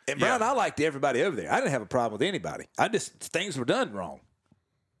Brian, I liked everybody over there. I didn't have a problem with anybody. Things were done wrong.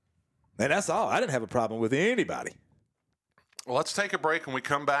 And that's all. I didn't have a problem with anybody. Well, let's take a break. When we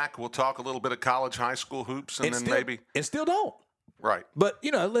come back, we'll talk a little bit of college, high school hoops, and still don't. Right. But,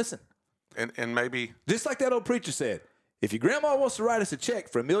 listen. And maybe. Just like that old preacher said, if your grandma wants to write us a check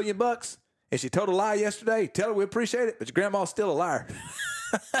for $1 million and she told a lie yesterday, tell her we appreciate it, but your grandma's still a liar.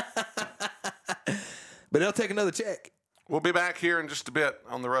 But they'll take another check. We'll be back here in just a bit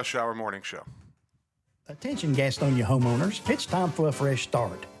on the Rush Hour Morning Show. Attention Gastonia homeowners, it's time for a fresh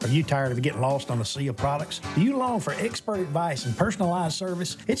start. Are you tired of getting lost on a sea of products? Do you long for expert advice and personalized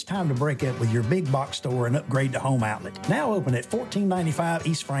service? It's time to break up with your big box store and upgrade to Home Outlet. Now open at 1495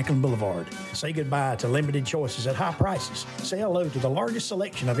 East Franklin Boulevard. Say goodbye to limited choices at high prices. Say hello to the largest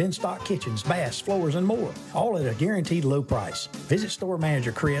selection of in-stock kitchens, baths, floors, and more, all at a guaranteed low price. Visit store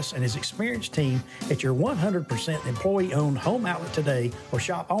manager Chris and his experienced team at your 100% employee-owned Home Outlet today or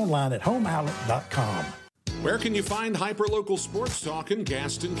shop online at homeoutlet.com. Where can you find hyperlocal sports talk in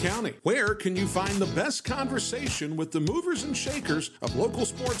Gaston County? Where can you find the best conversation with the movers and shakers of local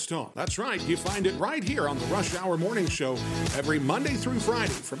sports talk? That's right, you find it right here on the Rush Hour Morning Show every Monday through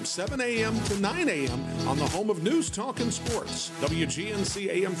Friday from 7 a.m. to 9 a.m. on the home of news, talk, and sports. WGNC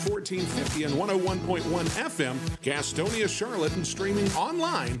AM 1450 and 101.1 FM, Gastonia, Charlotte, and streaming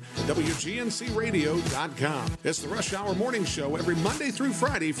online at WGNCradio.com. It's the Rush Hour Morning Show every Monday through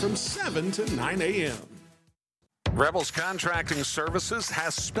Friday from 7 to 9 a.m. Rebels Contracting Services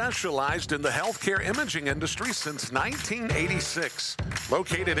has specialized in the healthcare imaging industry since 1986.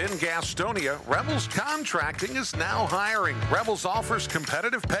 Located in Gastonia, Rebels Contracting is now hiring. Rebels offers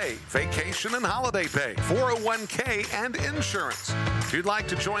competitive pay, vacation and holiday pay, 401k, and insurance. If you'd like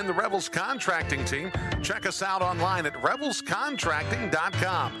to join the Rebels Contracting team, check us out online at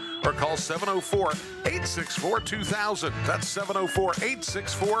rebelscontracting.com or call 704-864-2000. That's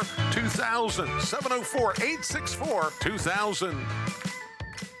 704-864-2000. 704-864-2000.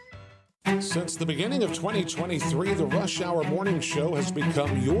 Since the beginning of 2023, the Rush Hour Morning Show has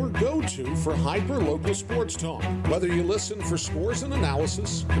become your go-to for hyper-local sports talk. Whether you listen for scores and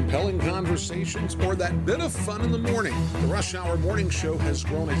analysis, compelling conversations, or that bit of fun in the morning, the Rush Hour Morning Show has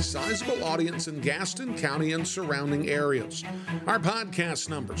grown a sizable audience in Gaston County and surrounding areas. Our podcast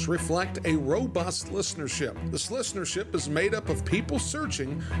numbers reflect a robust listenership. This listenership is made up of people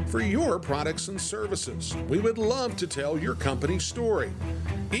searching for your products and services. We would love to tell your company's story.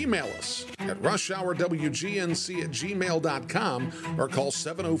 Email us at rushhourwgnc@gmail.com or call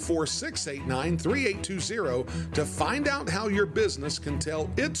 704-689-3820 to find out how your business can tell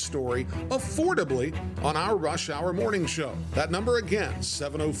its story affordably on our Rush Hour Morning Show. That number again,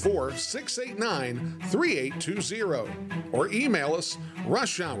 704-689-3820, or email us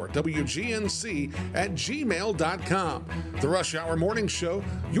rushhourwgnc@gmail.com. The Rush Hour Morning Show,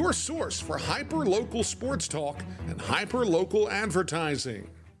 your source for hyper-local sports talk and hyper-local advertising.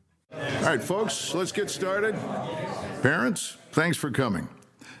 All right, folks, let's get started. Parents, thanks for coming.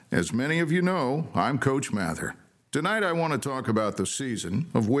 As many of you know, I'm Coach Mather. Tonight I want to talk about the season,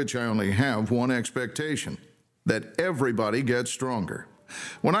 of which I only have one expectation: that everybody gets stronger.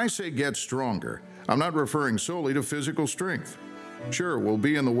 When I say get stronger, I'm not referring solely to physical strength. Sure, we'll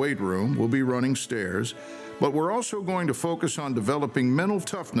be in the weight room, we'll be running stairs, but we're also going to focus on developing mental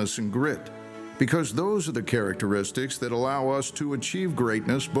toughness and grit, because those are the characteristics that allow us to achieve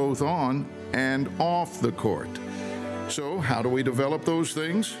greatness both on and off the court. So, how do we develop those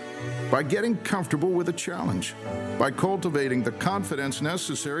things? By getting comfortable with a challenge, by cultivating the confidence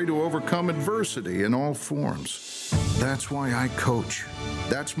necessary to overcome adversity in all forms. That's why I coach.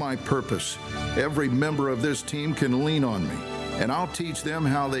 That's my purpose. Every member of this team can lean on me, and I'll teach them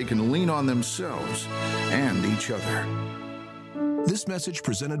how they can lean on themselves and each other. This message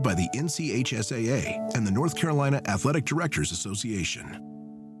presented by the NCHSAA and the North Carolina Athletic Directors Association.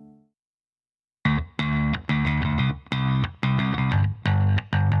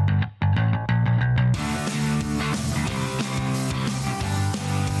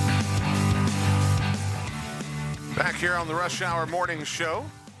 Back here on the Rush Hour Morning Show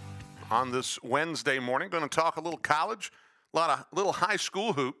on this Wednesday morning, going to talk a little college, a lot of little high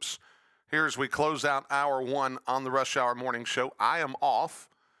school hoops. Here as we close out hour one on the Rush Hour Morning Show. I am off.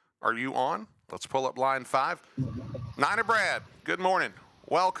 Are you on? Let's pull up line 5. Niner Brad, good morning.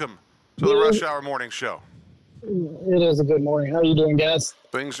 Welcome to the Rush Hour Morning Show. It is a good morning. How are you doing, guys?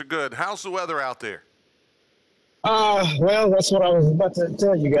 Things are good. How's the weather out there? Well, that's what I was about to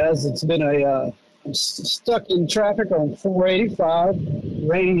tell you guys. It's been I'm stuck in traffic on 485,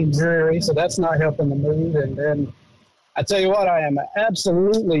 rainy and dreary, so that's not helping the mood. And then I tell you what, I am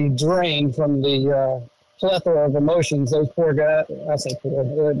absolutely drained from the plethora of emotions those poor guys, I say poor,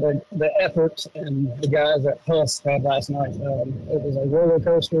 the effort and the guys at Huss had last night. It was a roller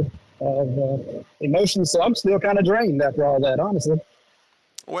coaster of emotions, so I'm still kind of drained after all that, honestly.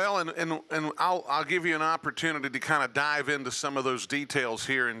 Well, and I'll give you an opportunity to kind of dive into some of those details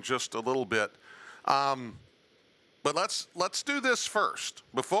here in just a little bit. But let's do this first.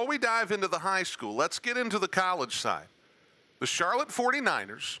 Before we dive into the high school, let's get into the college side. The Charlotte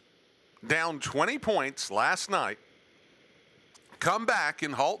 49ers, down 20 points last night, come back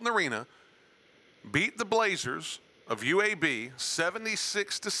in Halton Arena, beat the Blazers of UAB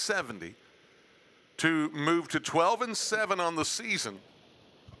 76-70 to move to 12-7 on the season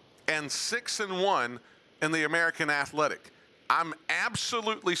and 6-1 in the American Athletic. I'm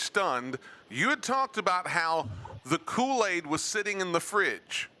absolutely stunned. You had talked about how the Kool-Aid was sitting in the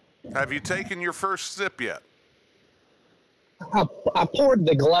fridge. Have you taken your first sip yet? I poured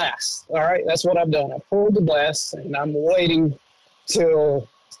the glass, all right? That's what I've done. I poured the glass, and I'm waiting till,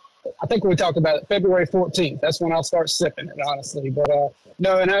 I think we talked about it, February 14th. That's when I'll start sipping it, honestly. But,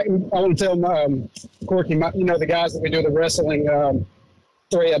 no, and I want to tell Corky, the guys that we do the wrestling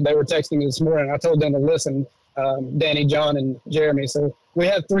thread, they were texting me this morning. I told them to listen, Danny, John, and Jeremy. So we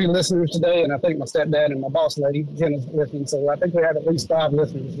have 3 listeners today, and I think my stepdad and my boss lady, Jen, is listening. So I think we have at least 5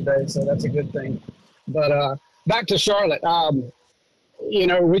 listeners today, so that's a good thing. But back to Charlotte.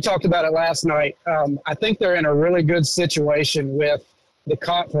 We talked about it last night. I think they're in a really good situation with the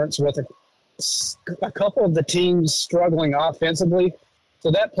conference, with a couple of the teams struggling offensively.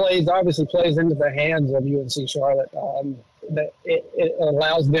 So that obviously plays into the hands of UNC Charlotte. That it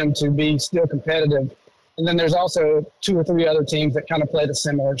allows them to be still competitive. And then there's also 2 or 3 other teams that kind of play the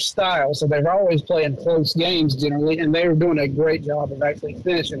similar style. So they're always playing close games generally, and they're doing a great job of actually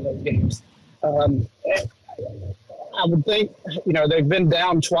finishing those games. I would think, they've been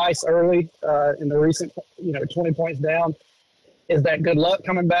down twice early in the recent, 20 points down. Is that good luck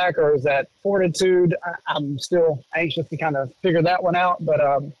coming back, or is that fortitude? I'm still anxious to kind of figure that one out. But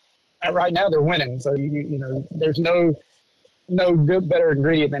right now they're winning. So you know, there's no good better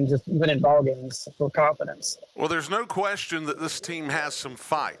ingredient than just winning ball games for confidence. Well, there's no question that this team has some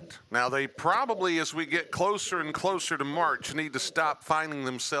fight. Now, they probably, as we get closer and closer to March, need to stop finding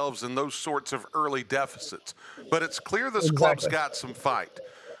themselves in those sorts of early deficits. But it's clear this club's got some fight.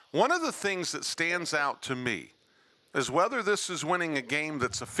 One of the things that stands out to me is whether this is winning a game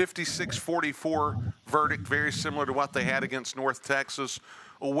that's a 56-44 verdict, very similar to what they had against North Texas,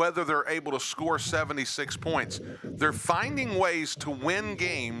 or whether they're able to score 76 points. They're finding ways to win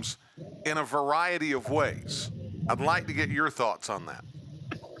games in a variety of ways. I'd like to get your thoughts on that.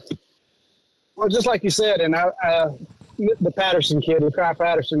 Well, just like you said, and the Patterson kid, Cry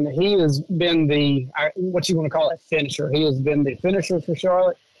Patterson, he has been what you want to call it, finisher. He has been the finisher for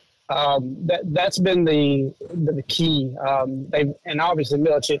Charlotte. That's been the key. And obviously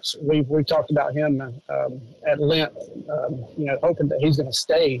Milicic, we've talked about him at length. You know, hoping that he's going to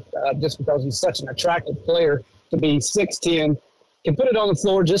stay just because he's such an attractive player to be 6'10", can put it on the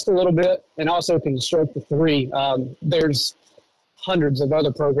floor just a little bit, and also can stroke the three. There's hundreds of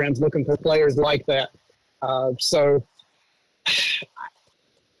other programs looking for players like that. So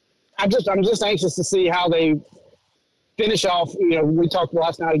I'm just anxious to see how they finish off. You know, we talked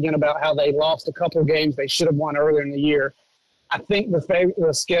last night again about how they lost a couple of games they should have won earlier in the year. I think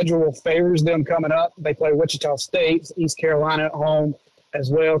the schedule favors them coming up. They play Wichita State, East Carolina at home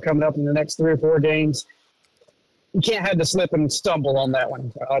as well, coming up in the next 3 or 4 games. You can't have to slip and stumble on that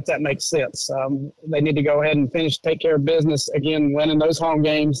one, if that makes sense. They need to go ahead and take care of business, again, winning those home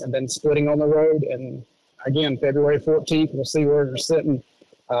games and then splitting on the road. And, again, February 14th, we'll see where they're sitting.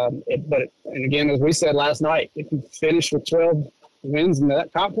 And again, as we said last night, if you finish with 12 wins in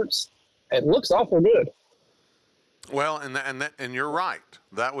that conference, it looks awful good. Well, and you're right.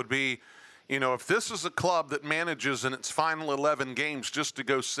 That would be, you know, if this is a club that manages in its final 11 games just to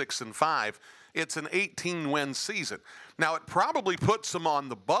go 6-5, it's an 18-win season. Now, it probably puts them on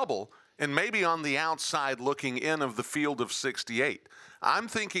the bubble and maybe on the outside looking in of the field of 68. I'm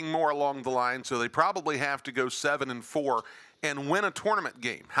thinking more along the line, so they probably have to go 7-4 and win a tournament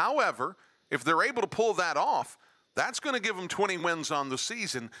game. However, if they're able to pull that off, that's going to give them 20 wins on the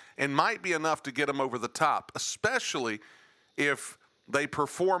season and might be enough to get them over the top, especially if they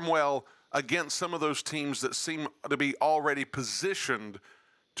perform well against some of those teams that seem to be already positioned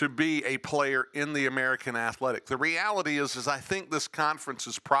to be a player in the American Athletic. The reality is I think this conference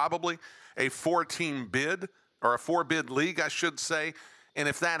is probably a 4-team bid, or a 4-bid league, I should say. And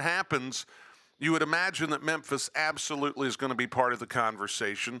if that happens, you would imagine that Memphis absolutely is going to be part of the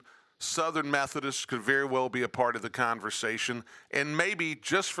conversation. Southern Methodist could very well be a part of the conversation. And maybe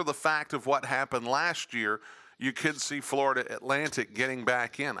just for the fact of what happened last year, you could see Florida Atlantic getting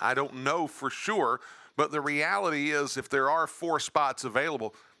back in. I don't know for sure, but the reality is if there are 4 spots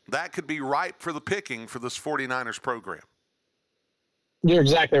available, that could be ripe for the picking for this 49ers program. You're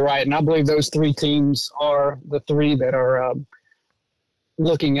exactly right. And I believe those 3 teams are the 3 that are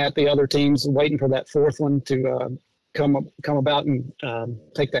looking at the other teams, waiting for that 4th one to come about and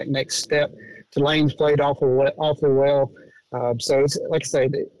take that next step. Tulane's played awfully well. So it's, like I say,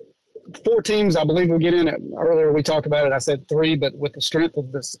 4 teams, I believe, will get in it. Earlier we talked about it. I said 3, but with the strength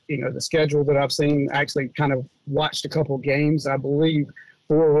of this, you know, the schedule that I've seen, actually kind of watched a couple of games, I believe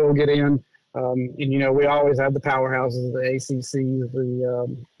 4 will get in. And, you know, we always have the powerhouses, the ACCs,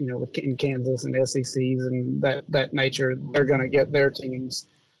 you know, in Kansas and SECs and that nature. They're going to get their teams.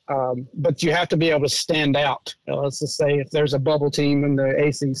 But you have to be able to stand out. Let's just say if there's a bubble team in the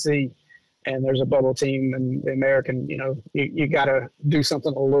ACC and there's a bubble team in the American, you know, you got to do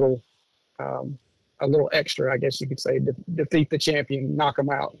something a little extra, I guess you could say, to defeat the champion, knock them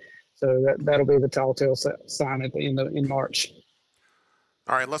out. So that'll be the telltale sign at the end in March.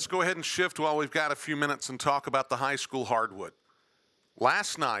 All right, let's go ahead and shift while we've got a few minutes and talk about the high school hardwood.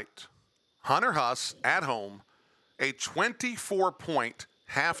 Last night, Hunter Huss at home, a 24-point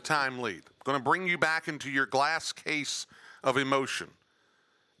halftime lead. I'm going to bring you back into your glass case of emotion.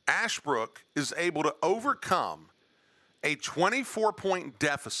 Ashbrook is able to overcome a 24-point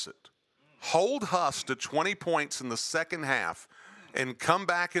deficit, hold Huss to 20 points in the second half, and come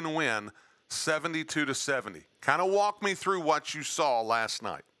back and win 72-70. Kind of walk me through what you saw last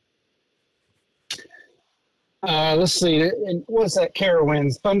night. Let's see. And what's that?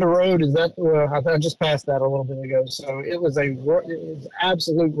 Carowinds Thunder Road? Is that? I just passed that a little bit ago. So it was an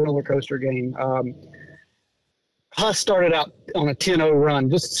absolute roller coaster game. Huss started out on a 10-0 run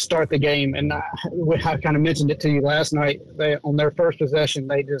just to start the game, and I kind of mentioned it to you last night. On their first possession,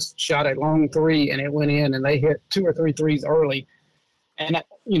 they just shot a long 3, and it went in, and they hit 2 or 3 threes early. And,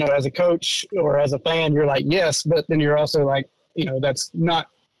 you know, as a coach or as a fan, you're like, yes, but then you're also like, you know, that's not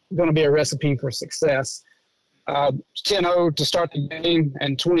going to be a recipe for success. 10-0 to start the game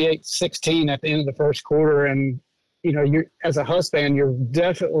and 28-16 at the end of the first quarter. And, you as a Huss fan, you're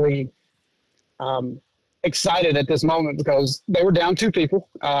definitely excited at this moment because they were down 2 people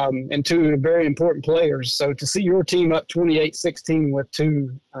and 2 very important players. So to see your team up 28-16 with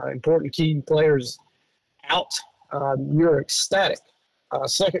 2 important key players out, you're ecstatic.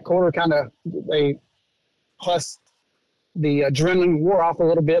 Second quarter, Huss, the adrenaline wore off a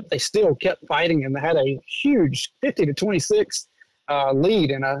little bit. They still kept fighting, and they had a huge 50-26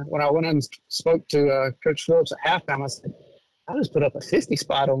 lead. And when I went and spoke to Coach Phillips at halftime, I said, I just put up a 50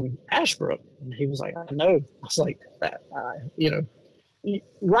 spot on Ashbrook. And he was like, I know. I was like, that,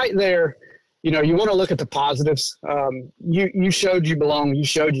 right there, you want to look at the positives. You showed you belong. You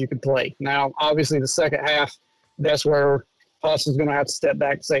showed you could play. Now, obviously, the second half, that's where Huss is going to have to step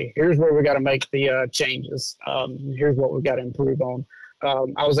back and say, here's where we got to make the changes. Here's what we've got to improve on.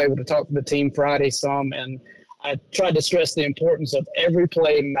 I was able to talk to the team Friday some, and I tried to stress the importance of every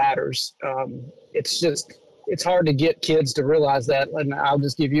play matters. It's hard to get kids to realize that, and I'll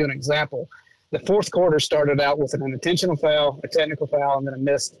just give you an example. The fourth quarter started out with an unintentional foul, a technical foul, and then a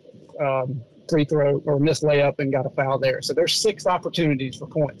missed free throw or missed layup and got a foul there. So there's 6 opportunities for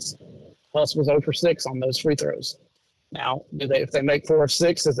points. Huss was 0 for 6 on those free throws. Now, if they make 4 of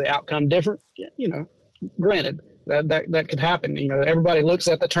 6, is the outcome different? Granted, that could happen. Everybody looks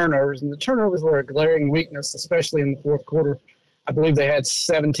at the turnovers, and the turnovers were a glaring weakness, especially in the fourth quarter. I believe they had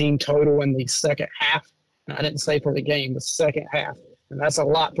 17 total in the second half. And I didn't say for the game, the second half. And that's a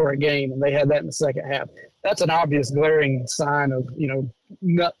lot for a game, and they had that in the second half. That's an obvious glaring sign of,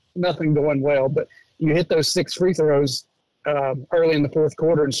 nothing going well. But you hit those 6 free throws early in the fourth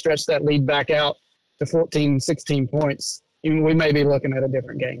quarter and stretch that lead back out to 14, 16 points, we may be looking at a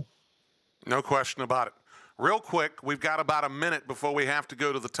different game. No question about it. Real quick, we've got about a minute before we have to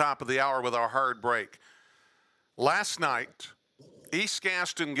go to the top of the hour with our hard break. Last night, East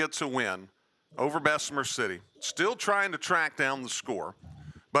Gaston gets a win over Bessemer City. Still trying to track down the score,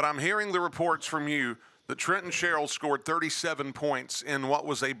 but I'm hearing the reports from you that Trenton Sherrill scored 37 points in what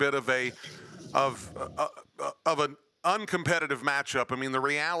was a bit of an uncompetitive matchup. I mean, the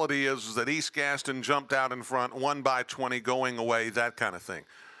reality is that East Gaston jumped out in front, won by 20, going away, that kind of thing.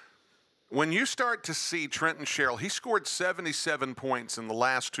 When you start to see Trenton Sherrill, he scored 77 points in the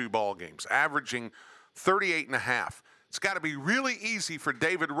last 2 ball games, averaging 38.5. It's got to be really easy for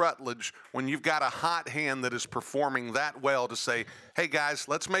David Rutledge when you've got a hot hand that is performing that well to say, hey, guys,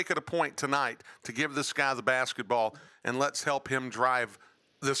 let's make it a point tonight to give this guy the basketball and let's help him drive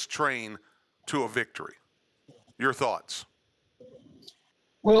this train to a victory. Your thoughts?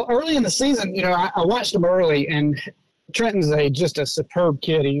 Well, early in the season, I watched him early, and Trenton's just a superb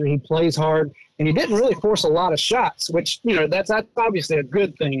kid. He plays hard, and he didn't really force a lot of shots, which, that's obviously a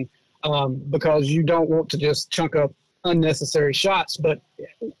good thing because you don't want to just chunk up unnecessary shots. But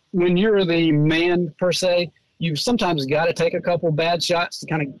when you're the man, per se, you sometimes got to take a couple bad shots to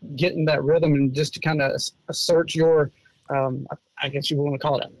kind of get in that rhythm and just to kind of assert your I guess you want to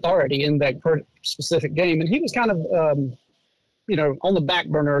call it authority in that specific game. And he was kind of, on the back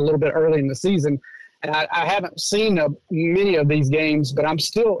burner a little bit early in the season. And I haven't seen many of these games, but I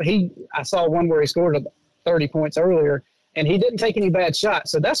saw one where he scored 30 points earlier, and he didn't take any bad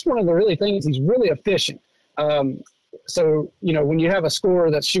shots. So that's one of the really things. He's really efficient. So, when you have a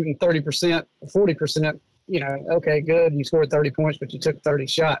scorer that's shooting 30%, 40%, okay, good. You scored 30 points, but you took 30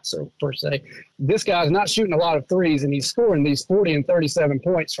 shots, so per se. This guy's not shooting a lot of threes, and he's scoring these 40 and 37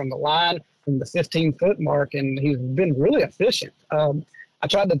 points from the line, from the 15-foot mark, and he's been really efficient. I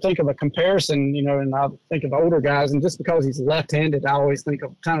tried to think of a comparison, and I think of older guys, and just because he's left-handed, I always think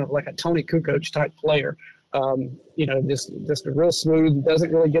of kind of like a Tony Kukoc type player. Just a real smooth, doesn't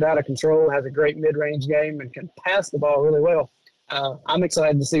really get out of control, has a great mid-range game, and can pass the ball really well. I'm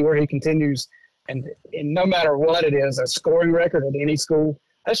excited to see where he continues. And no matter what it is, a scoring record at any school,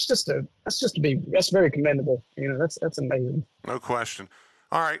 that's very commendable. That's amazing. No question.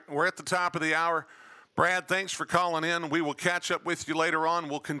 All right, we're at the top of the hour. Brad, thanks for calling in. We will catch up with you later on.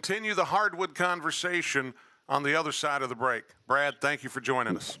 We'll continue the hardwood conversation on the other side of the break. Brad, thank you for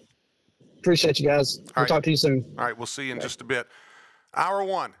joining us. Appreciate you guys. We'll talk to you soon. All right, we'll see you in just a bit. Hour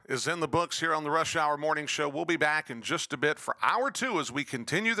 1 is in the books here on the Rush Hour Morning Show. We'll be back in just a bit for Hour 2 as we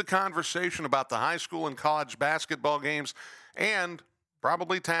continue the conversation about the high school and college basketball games and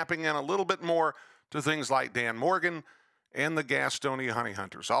probably tapping in a little bit more to things like Dan Morgan and the Gastonia Honey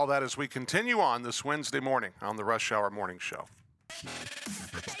Hunters. All that as we continue on this Wednesday morning on the Rush Hour Morning Show.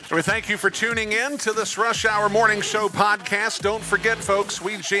 We thank you for tuning in to this Rush Hour Morning Show podcast. Don't forget, folks,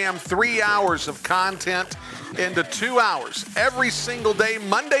 we jam 3 hours of content into 2 hours every single day,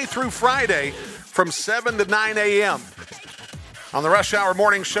 Monday through Friday, from 7 to 9 a.m. on the Rush Hour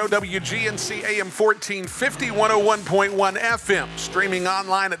Morning Show, WGNC AM 1450, 101.1 FM, streaming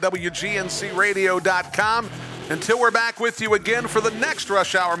online at WGNCradio.com. Until we're back with you again for the next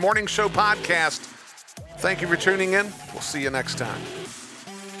Rush Hour Morning Show podcast, thank you for tuning in. We'll see you next time.